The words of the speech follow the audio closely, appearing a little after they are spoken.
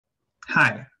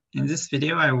Hi, in this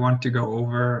video I want to go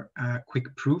over a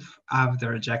quick proof of the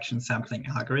rejection sampling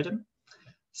algorithm.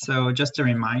 So just a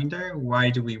reminder, why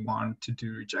do we want to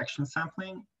do rejection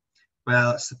sampling?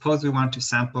 Well, suppose we want to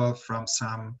sample from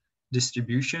some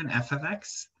distribution f of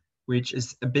x, which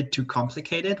is a bit too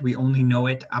complicated. We only know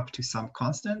it up to some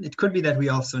constant. It could be that we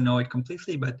also know it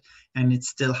completely, and it's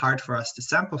still hard for us to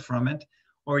sample from it.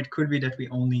 Or it could be that we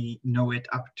only know it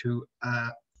up to a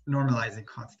normalizing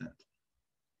constant.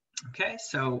 Okay,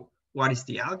 so what is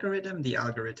the algorithm? The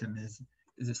algorithm is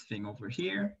this thing over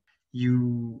here.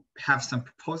 You have some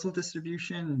proposal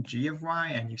distribution, g of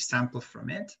y, and you sample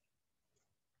from it.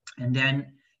 And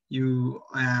then you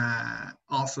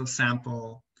also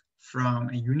sample from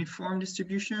a uniform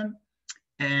distribution.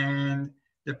 And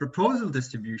the proposal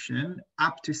distribution,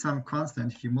 up to some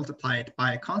constant, if you multiply it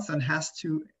by a constant, has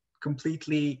to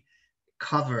completely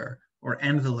cover or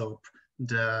envelope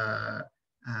the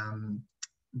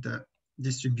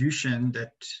distribution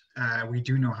that we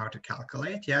do know how to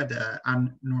calculate, the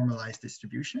unnormalized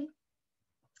distribution.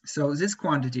 So this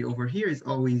quantity over here is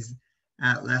always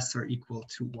less or equal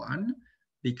to 1,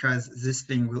 because this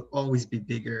thing will always be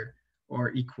bigger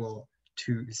or equal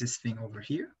to this thing over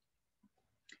here.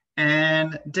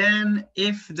 And then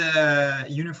if the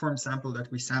uniform sample that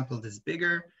we sampled is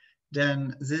bigger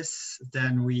than this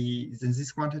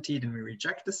quantity, then we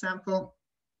reject the sample.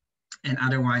 And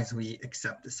otherwise we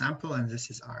accept the sample, and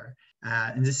this is our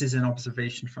this is an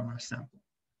observation from our sample.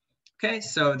 Okay,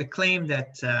 so the claim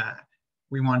that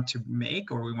we want to make,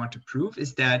 or we want to prove,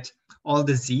 is that all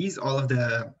the z's, all of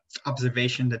the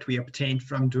observation that we obtained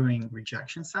from doing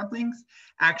rejection samplings,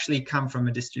 actually come from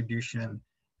a distribution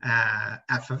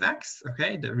f of x.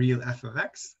 Okay, the real f of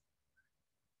x.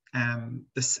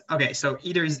 Okay, so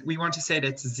either we want to say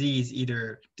that z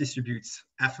either distributes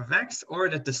f of x, or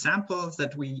that the samples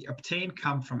that we obtain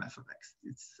come from f of x.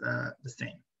 It's the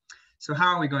same. So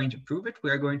how are we going to prove it? We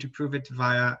are going to prove it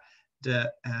via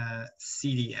the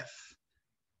CDF.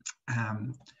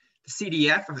 The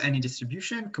CDF of any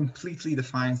distribution completely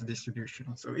defines the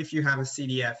distribution. So if you have a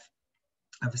CDF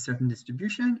of a certain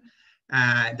distribution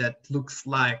that looks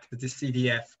like the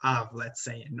CDF of, let's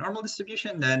say, a normal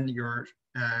distribution, then your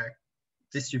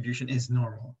distribution is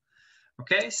normal.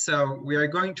 Okay, so we are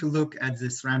going to look at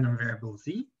this random variable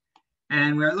z,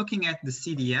 and we're looking at the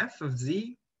CDF of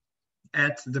z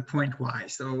at the point y.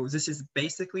 So this is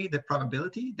basically the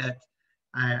probability that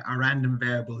a random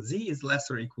variable z is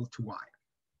less or equal to y.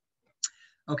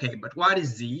 Okay, but what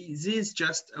is z? Z is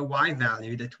just a y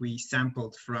value that we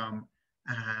sampled from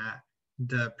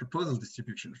the proposal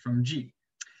distribution, from g.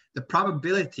 The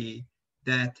probability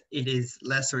that it is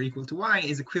less or equal to y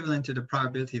is equivalent to the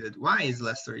probability that y is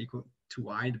less or equal to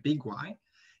y, the big Y.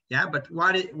 Yeah, but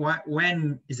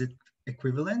when is it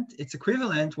equivalent? It's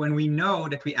equivalent when we know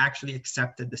that we actually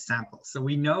accepted the sample. So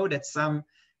we know that some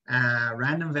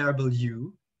random variable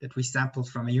u that we sampled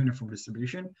from a uniform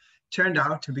distribution turned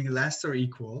out to be less or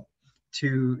equal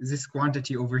to this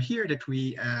quantity over here that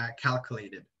we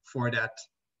calculated for that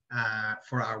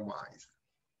for our y's.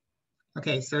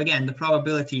 Okay, so again, the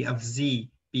probability of z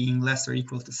being less or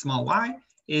equal to small y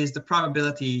is the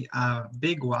probability of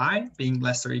big Y being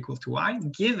less or equal to y,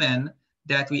 given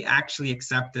that we actually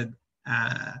accepted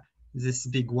this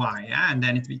big Y, and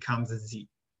then it becomes a z.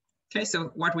 Okay,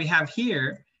 so what we have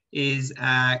here is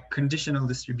a conditional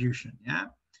distribution,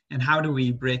 And how do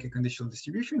we break a conditional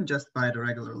distribution? Just by the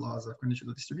regular laws of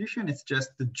conditional distribution. It's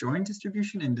just the joint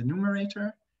distribution in the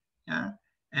numerator,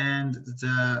 and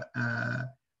the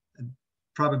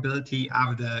probability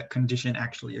of the condition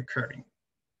actually occurring.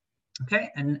 Okay,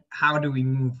 and how do we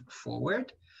move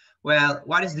forward? Well,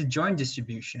 what is the joint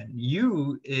distribution?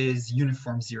 U is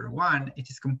uniform 0, 1. It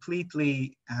is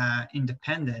completely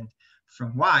independent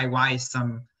from y. Y is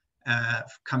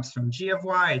comes from g of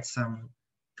y. It's some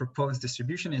proposed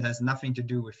distribution. It has nothing to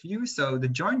do with u. So the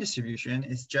joint distribution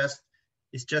is just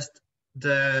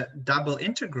the double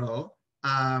integral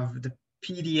of the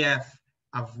PDF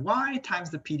of y times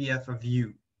the PDF of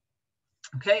u.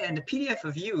 Okay, and the PDF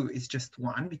of u is just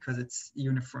 1 because it's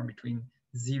uniform between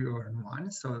 0 and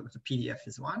 1. So the PDF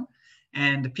is 1.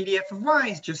 And the PDF of y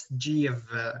is just g of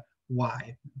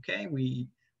y. Okay, we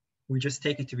just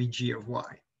take it to be g of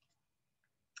y.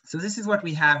 So this is what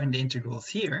we have in the integrals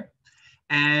here.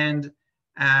 And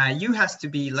u has to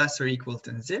be less or equal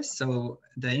than this. So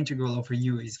the integral over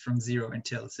u is from 0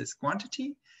 until this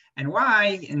quantity. And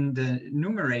y in the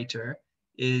numerator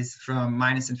is from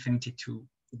 -infinity to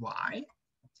y,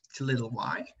 to little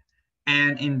y.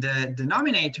 And in the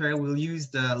denominator, we'll use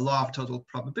the law of total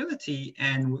probability,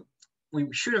 and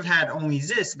we should have had only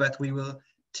this, but we will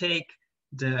take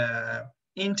the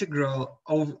integral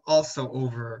also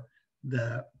over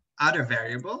the other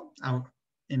variable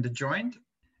in the joint.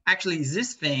 Actually,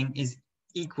 this thing is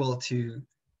equal to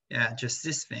just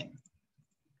this thing.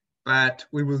 But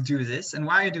we will do this. And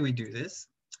why do we do this?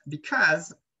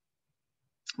 Because,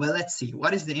 well, let's see.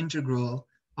 What is the integral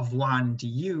of 1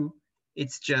 du?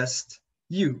 It's just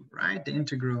u, right? The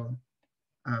integral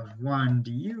of 1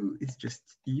 du is just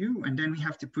u. And then we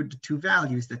have to put the two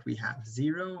values that we have,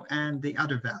 0 and the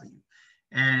other value.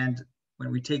 And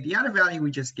when we take the other value, we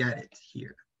just get it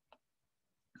here.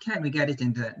 Okay, we get it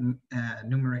in the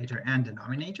numerator and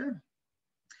denominator.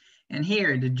 And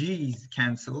here the g's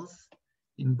cancels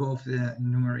in both the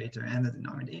numerator and the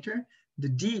denominator. The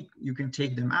d, you can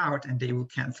take them out and they will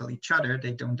cancel each other.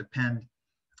 They don't depend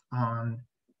on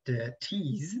the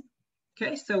t's.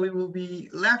 Okay, so we will be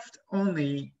left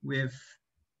only with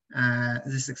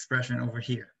this expression over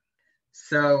here.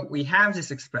 So we have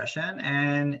this expression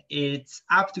and it's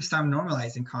up to some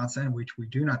normalizing constant, which we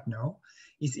do not know,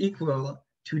 is equal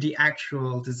to the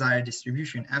actual desired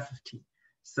distribution f of t.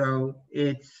 So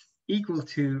it's equal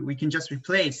to, we can just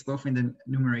replace both in the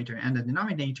numerator and the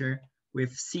denominator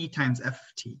with c times f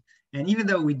of t. And even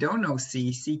though we don't know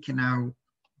c can now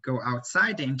go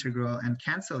outside the integral and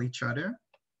cancel each other.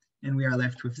 And we are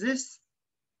left with this.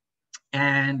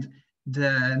 And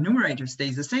the numerator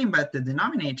stays the same, but the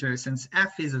denominator, since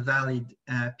f is a valid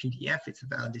PDF, it's a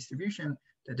valid distribution,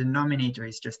 the denominator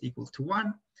is just equal to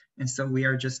 1. And so we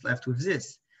are just left with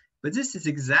this. But this is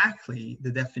exactly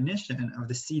the definition of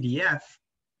the CDF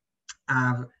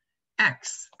of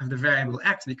x, of the variable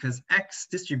x, because x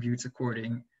distributes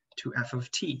according to f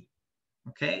of t.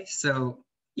 Okay, so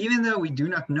even though we do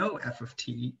not know f of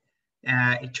t,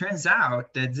 it turns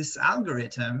out that this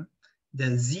algorithm,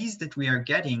 the z's that we are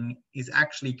getting, is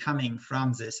actually coming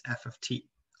from this f of t.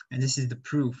 And this is the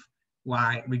proof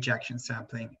why rejection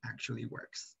sampling actually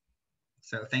works.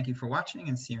 So thank you for watching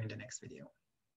and see you in the next video.